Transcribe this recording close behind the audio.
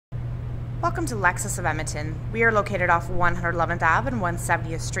Welcome to Lexus of Edmonton. We are located off 111th Ave and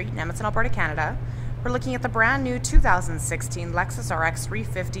 170th Street in Edmonton, Alberta, Canada. We're looking at the brand new 2016 Lexus RX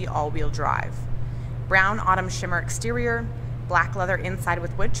 350 all-wheel drive. Brown autumn shimmer exterior, black leather inside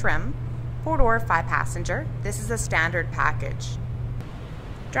with wood trim, 4-door, 5-passenger. This is a standard package.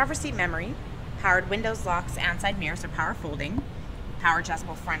 Driver seat memory, powered windows, locks, and side mirrors are power folding, power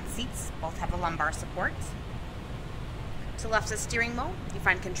adjustable front seats, both have a lumbar support. To the left is steering wheel. You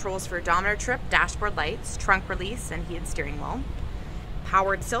find controls for odometer trip, dashboard lights, trunk release, and heated steering wheel.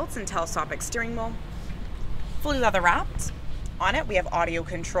 Powered tilts and telescopic steering wheel. Fully leather wrapped. On it we have audio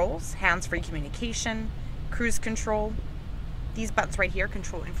controls, hands-free communication, cruise control. These buttons right here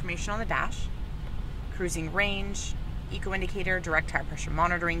control information on the dash. Cruising range, eco indicator, direct tire pressure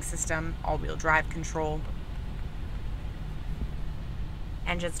monitoring system, all-wheel drive control.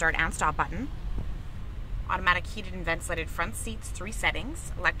 Engine start and stop button. Automatic heated and ventilated front seats, 3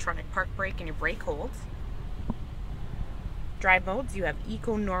 settings, electronic park brake and your brake hold. Drive modes, you have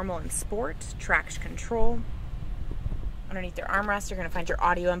Eco, Normal, and Sport, traction control. Underneath your armrest, you're going to find your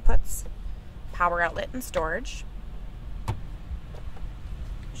audio inputs, power outlet, and storage.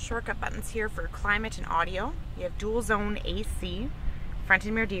 Shortcut buttons here for climate and audio. You have dual zone AC, front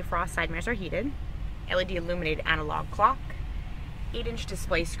and mirror defrost, side mirrors are heated, LED illuminated analog clock, 8-inch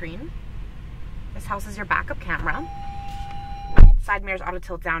display screen. This houses your backup camera. Side mirrors auto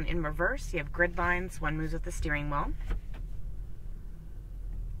tilt down in reverse. You have grid lines, one moves with the steering wheel.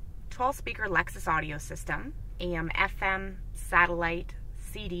 12-speaker Lexus audio system, AM, FM, satellite,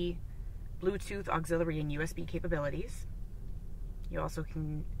 CD, Bluetooth, auxiliary, and USB capabilities. You also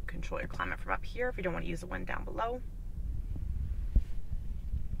can control your climate from up here if you don't want to use the one down below.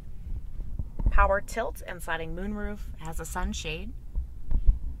 Power tilt and sliding moonroof. It has a sunshade.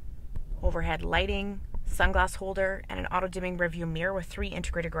 Overhead lighting, sunglass holder, and an auto-dimming rearview mirror with 3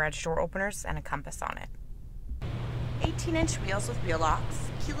 integrated garage door openers and a compass on it. 18-inch wheels with wheel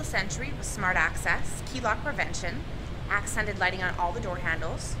locks, keyless entry with smart access, key lock prevention, accented lighting on all the door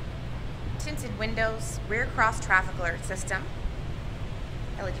handles, tinted windows, rear cross traffic alert system,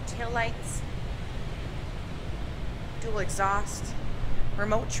 LED taillights, dual exhaust,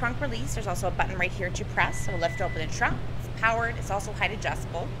 remote trunk release. There's also a button right here to press, so lift open the trunk. It's powered, it's also height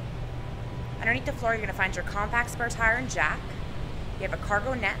adjustable. Underneath the floor, you're going to find your compact spare tire and jack. You have a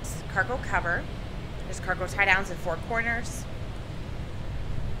cargo net, cargo cover. There's cargo tie downs in 4 corners.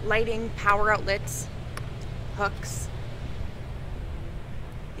 Lighting, power outlets, hooks.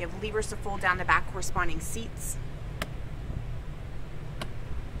 You have levers to fold down the back corresponding seats.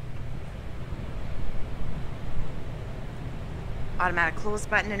 Automatic close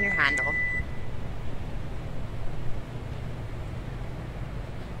button in your handle.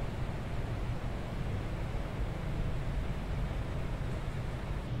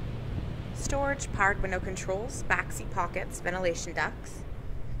 Storage, powered window controls, back seat pockets, ventilation ducts.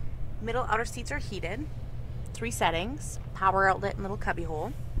 Middle outer seats are heated. 3 settings, power outlet and little cubby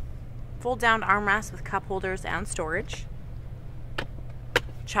hole. Fold down armrests with cup holders and storage.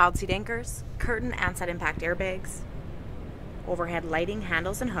 Child seat anchors, curtain and side impact airbags. Overhead lighting,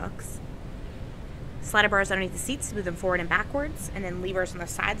 handles and hooks. Slider bars underneath the seats to move them forward and backwards, and then levers on the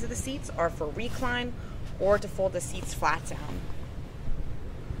sides of the seats are for recline or to fold the seats flat down.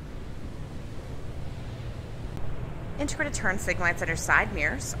 Integrated turn signal lights under side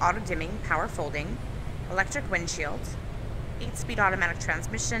mirrors, auto dimming, power folding, electric windshield, 8-speed automatic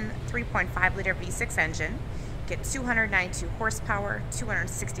transmission, 3.5-liter V6 engine, get 292 horsepower,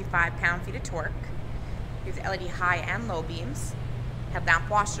 265 pound-feet of torque. You have LED high and low beams, have lamp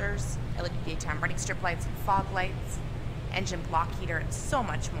washers, LED daytime running strip lights and fog lights, engine block heater, and so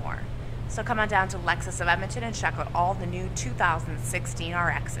much more. So come on down to Lexus of Edmonton and check out all the new 2016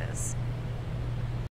 RXs.